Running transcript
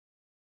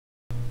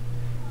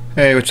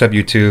Hey, what's up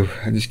YouTube?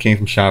 I just came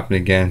from shopping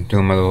again,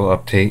 doing my little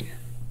update.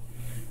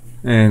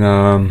 And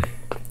I'll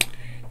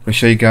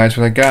show you guys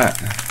what I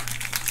got.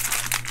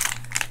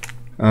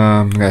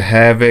 I got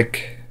Havoc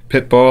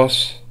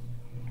Pitballs.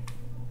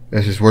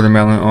 This is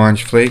watermelon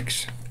orange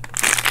flakes.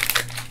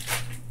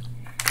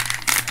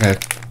 I have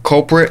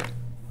Culprit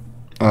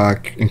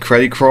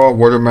Incredi-Crawl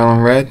watermelon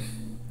red.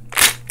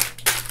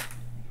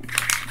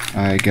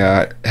 I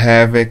got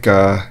Havoc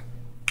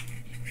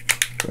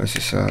what's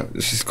this?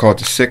 This is called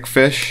the Sick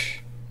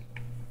Fish.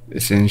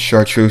 It's in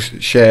chartreuse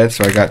shad,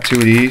 so I got two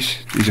of these.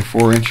 These are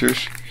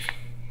 4-inchers.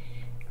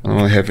 I don't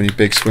really have any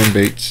big swim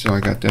baits, so I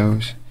got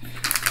those.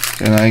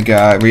 Then I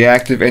got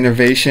Reactive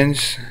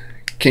Innovations,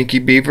 Kinky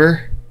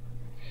Beaver,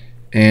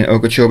 and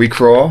Okeechobee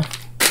Crawl.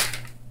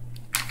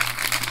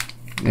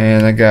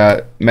 And I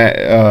got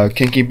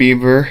Kinky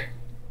Beaver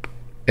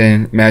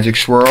and Magic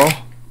Swirl.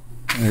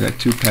 I got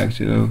 2 packs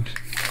of those.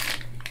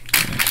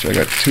 So I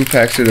got 2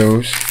 packs of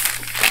those.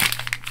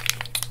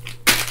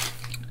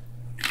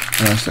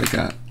 What else I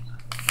got?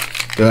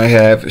 Then I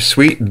have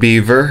Sweet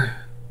Beaver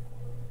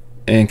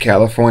and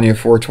California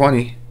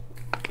 420.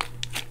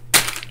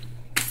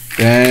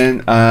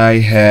 Then I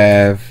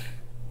have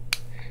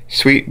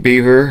Sweet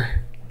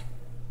Beaver.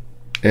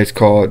 It's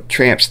called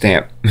Tramp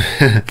Stamp.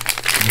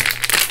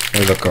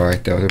 They look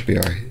alright though. They'll be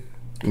alright.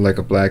 Like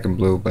a black and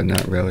blue, but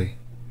not really.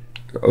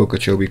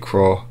 Okeechobee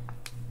Crawl.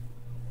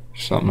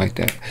 Something like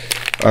that.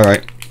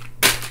 Alright.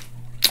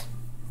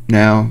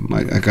 Now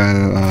I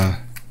got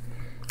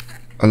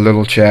a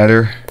little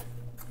chatter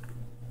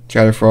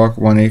frog,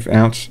 1/8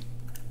 ounce.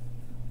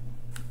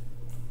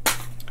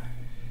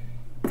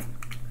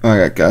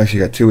 I actually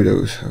got 2 of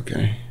those.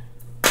 Okay.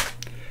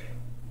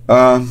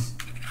 Got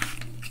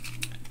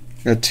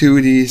 2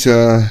 of these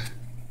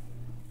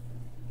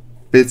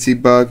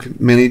Bitsy Bug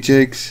mini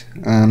jigs.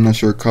 I'm not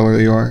sure what color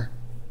they are,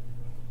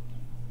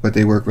 but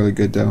they work really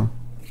good though.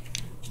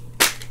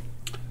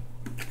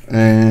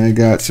 And I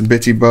got some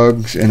Bitsy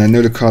Bugs, and I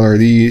know the color of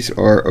these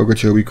are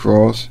Okeechobee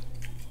Crawls.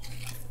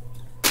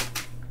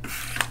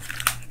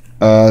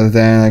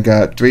 Then I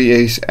got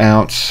 3/8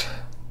 ounce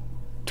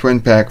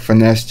twin pack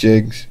finesse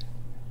jigs.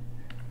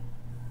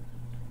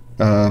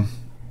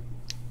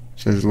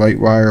 Says light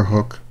wire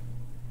hook.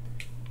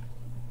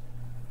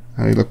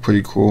 They look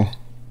pretty cool.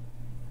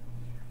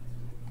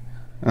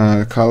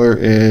 The color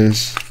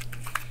is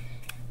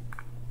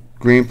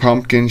green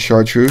pumpkin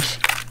chartreuse.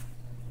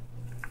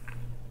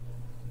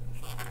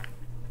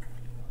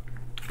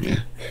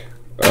 Yeah.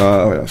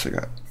 What else I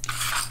got?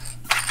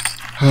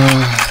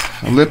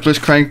 A lipless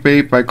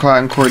crankbait by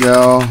Cotton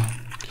Cordell.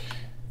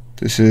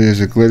 This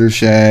is a glitter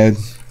shad.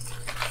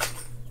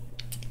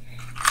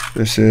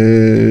 This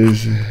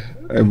is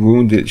a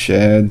wounded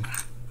shad.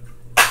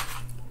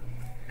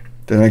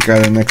 Then I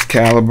got an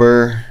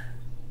Excalibur,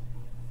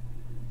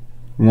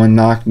 one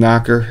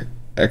knocker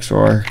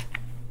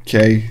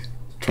XRK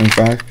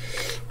 25.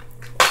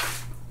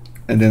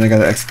 And then I got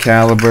an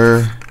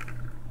Excalibur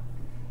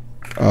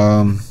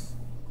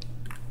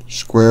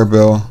square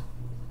bill.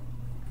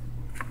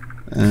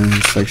 And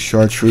it's like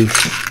chartreuse,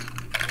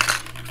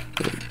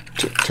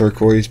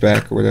 turquoise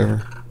back or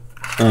whatever.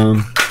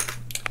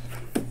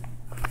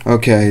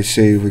 Okay, let's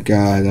see, we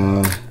got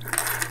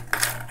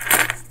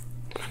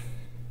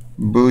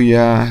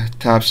Booyah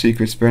Top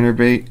Secret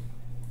Spinnerbait,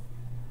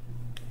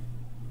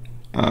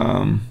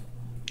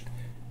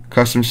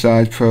 custom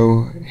size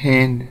pro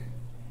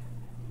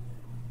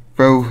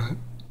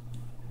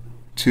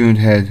tuned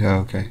head.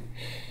 Oh, okay.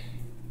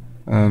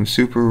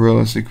 Super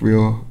realistic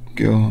real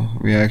gill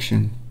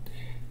reaction.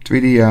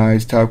 3D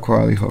eyes, top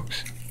quality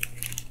hooks.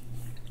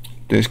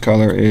 This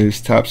color is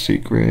top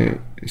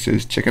secret. It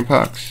says chicken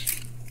pox.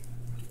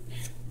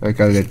 I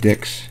got it at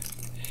Dick's.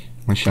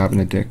 I'm shopping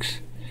at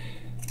Dick's.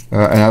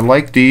 And I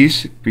like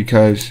these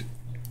because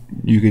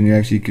you can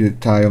actually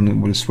tie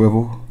them with a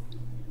swivel.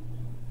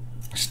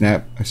 A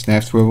snap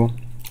swivel.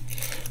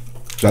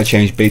 So I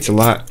change baits a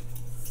lot.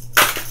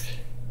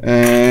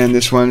 And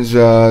this one's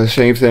the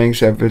same thing,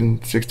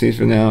 7/16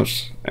 of an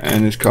ounce.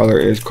 And this color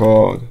is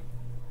called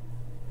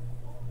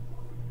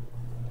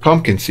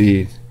Pumpkin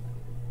Seed.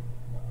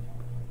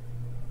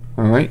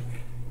 Alright,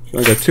 so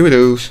I got 2 of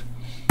those.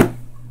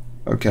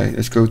 Okay,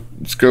 let's go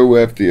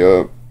with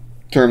the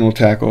terminal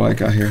tackle I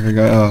got here. I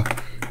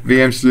got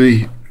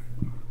VMC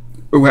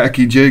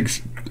wacky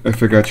jigs. I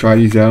figured I'd try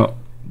these out.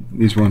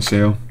 These were on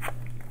sale.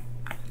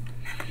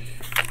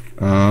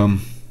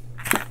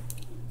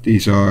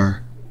 These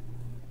are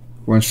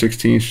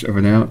 1/16 of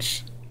an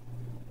ounce.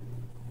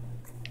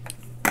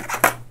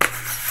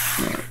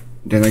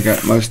 Then I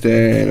got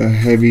Mustad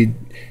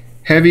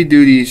heavy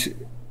duties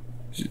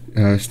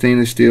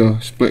stainless steel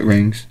split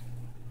rings,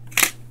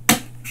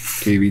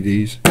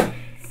 KVDs.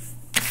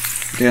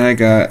 Then I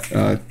got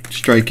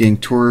striking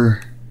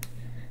tour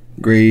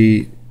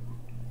grade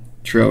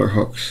trailer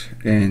hooks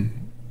and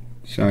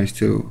size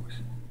 2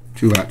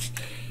 outs.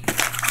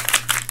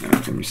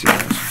 Let me see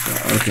what else I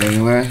got. Okay,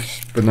 and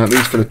last but not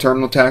least for the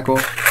terminal tackle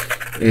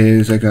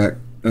is I got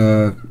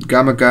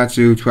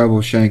Gamakatsu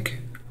 12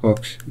 shank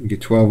hooks. You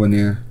get 12 in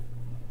there.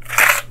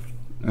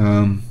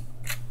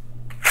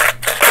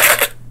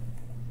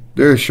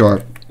 They're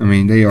sharp. I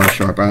mean, they are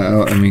sharp.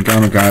 I mean,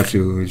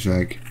 Gamakatsu is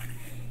like,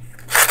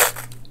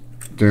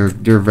 they're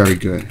very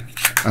good.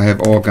 I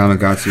have all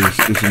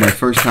Gamakatsus. This is my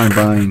first time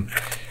buying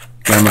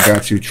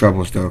Gamakatsu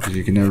trebles though, because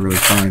you can never really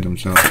find them.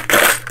 So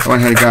I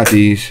went ahead and got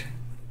these.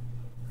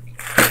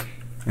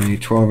 I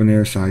need 12 in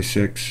there, size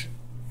 6.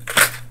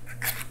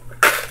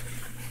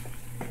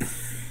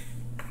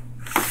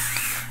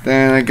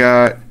 Then I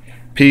got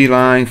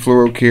P-Line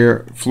Fluoro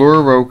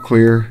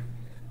Clear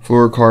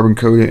fluorocarbon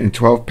coated in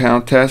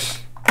 12-pound tests,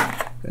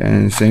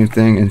 and the same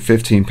thing in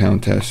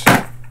 15-pound tests.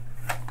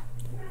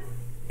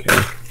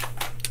 Okay.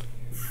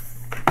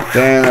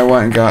 Then I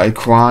went and got a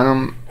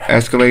Quantum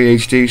Escalade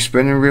HD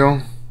spinning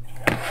reel.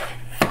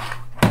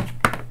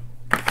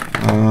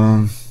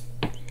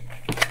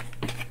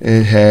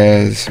 It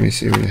has, let me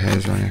see what it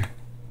has on here.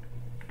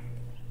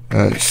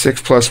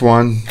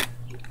 6+1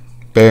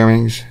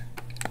 bearings.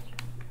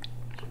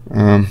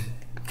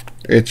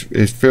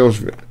 It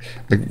feels,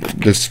 the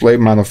display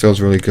model feels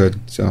really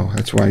good, so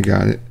that's why I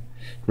got it.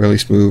 Really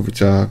smooth.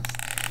 It's a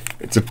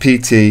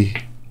PT.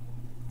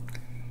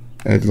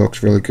 It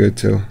looks really good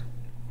too.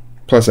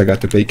 Plus I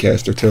got the bait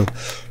caster too.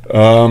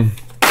 And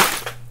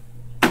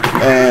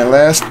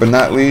last but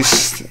not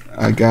least,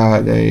 I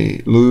got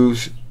a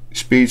Lew's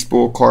Speed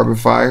Spool Carbon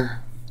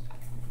Fire.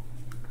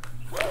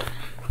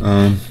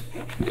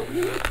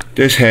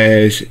 This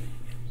has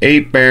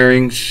 8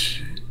 bearings,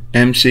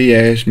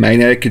 MCS,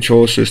 magnetic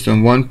control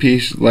system,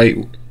 1-piece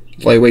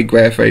lightweight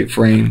graphite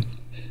frame,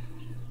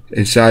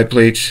 and side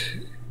plates.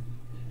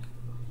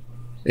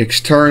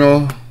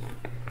 External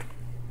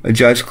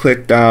adjust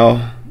click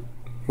dial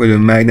with a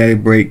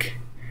magnetic brake.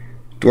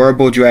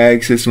 Durable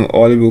drag system,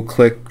 audible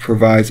click,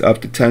 provides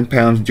up to 10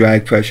 pounds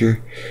drag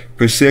pressure.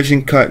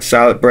 Precision cut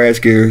solid brass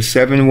gears,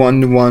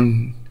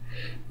 7:1:1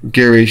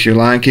 gear ratio.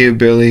 Line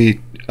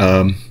capability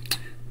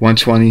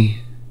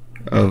 120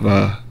 of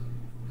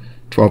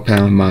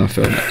 12-pound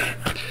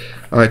monofilament.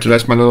 Alright, so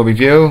that's my little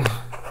review.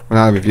 Well,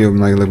 not a review,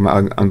 my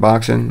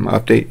unboxing, my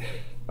update.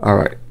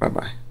 Alright, bye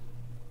bye.